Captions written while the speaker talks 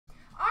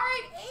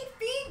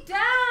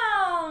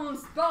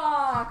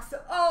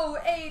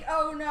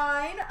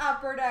0809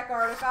 Upper Deck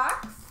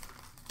Artifacts.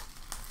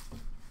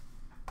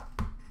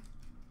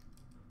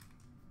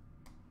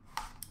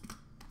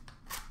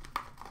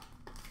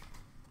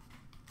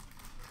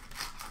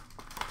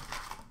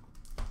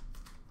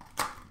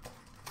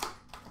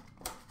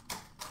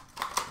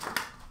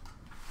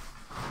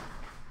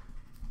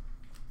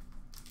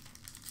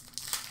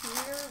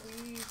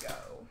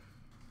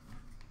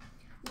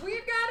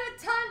 We've got a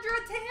Tundra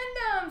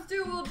Tandems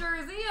dual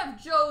jersey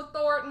of Joe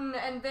Thornton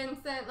and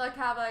Vincent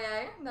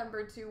LeCavalier,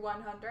 number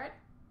 2/100.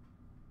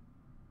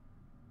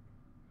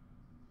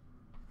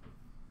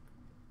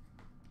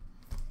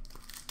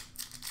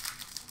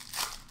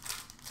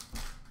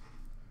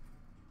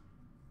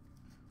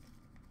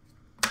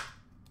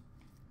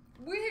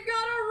 We've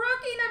got a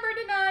rookie number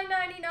to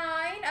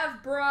 999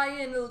 of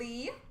Brian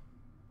Lee.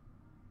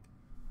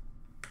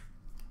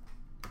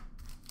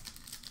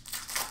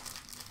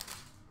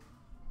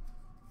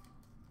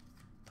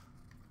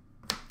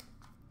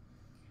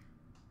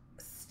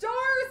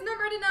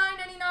 Number to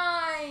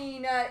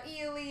 999,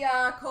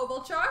 Ilya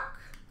Kovalchuk.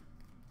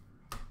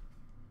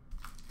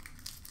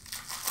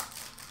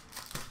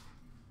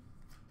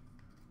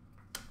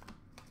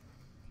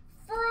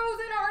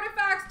 Frozen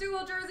Artifacts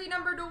dual jersey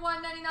number to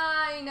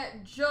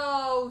 199,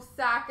 Joe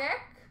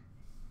Sakic.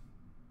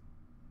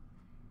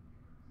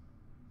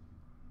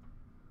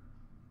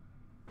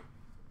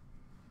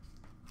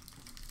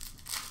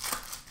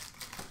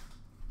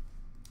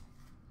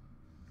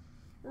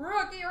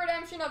 Rookie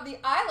redemption of the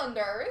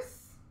Islanders.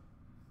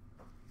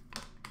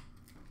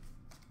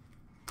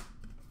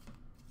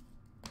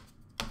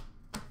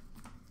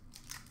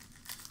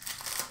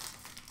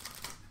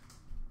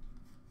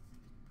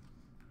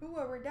 Ooh,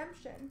 a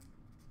redemption.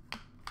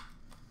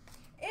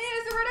 It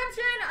is a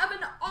redemption of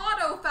an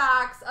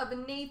Autofax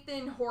of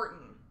Nathan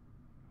Horton.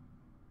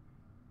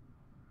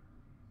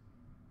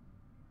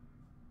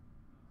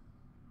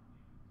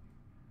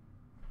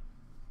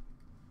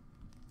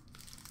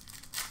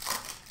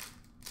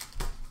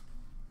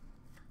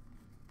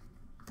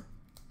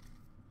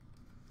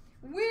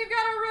 We've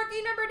got a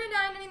rookie number to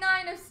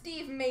 999 of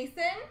Steve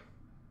Mason.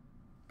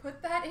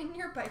 Put that in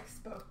your bike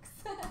spokes.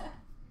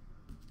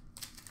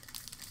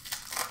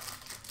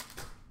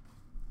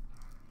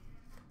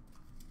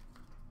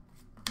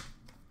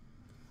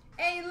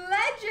 A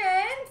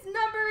Legends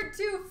number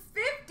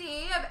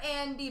 250 of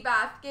Andy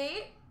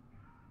Bathgate.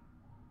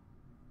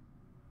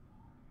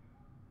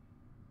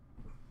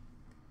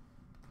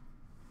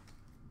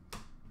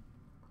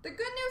 The good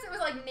news, it was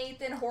like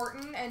Nathan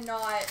Horton and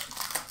not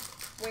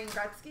Wayne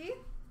Gretzky.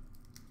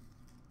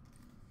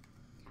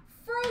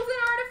 Frozen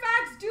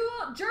Artifacts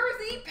dual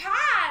jersey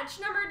patch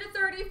number to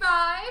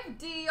 35,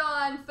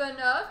 Dion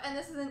Phaneuf, and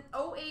this is an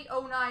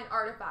 0809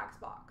 Artifacts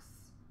box.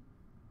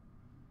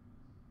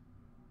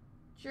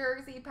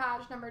 Jersey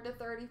patch number to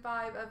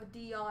 35 of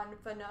Dion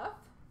Phaneuf.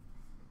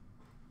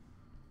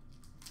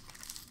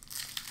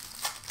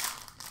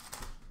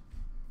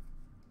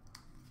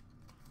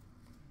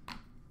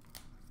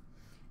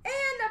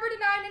 And number to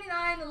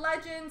 999,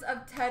 Legends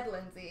of Ted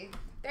Lindsay.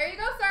 There you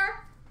go,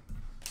 sir.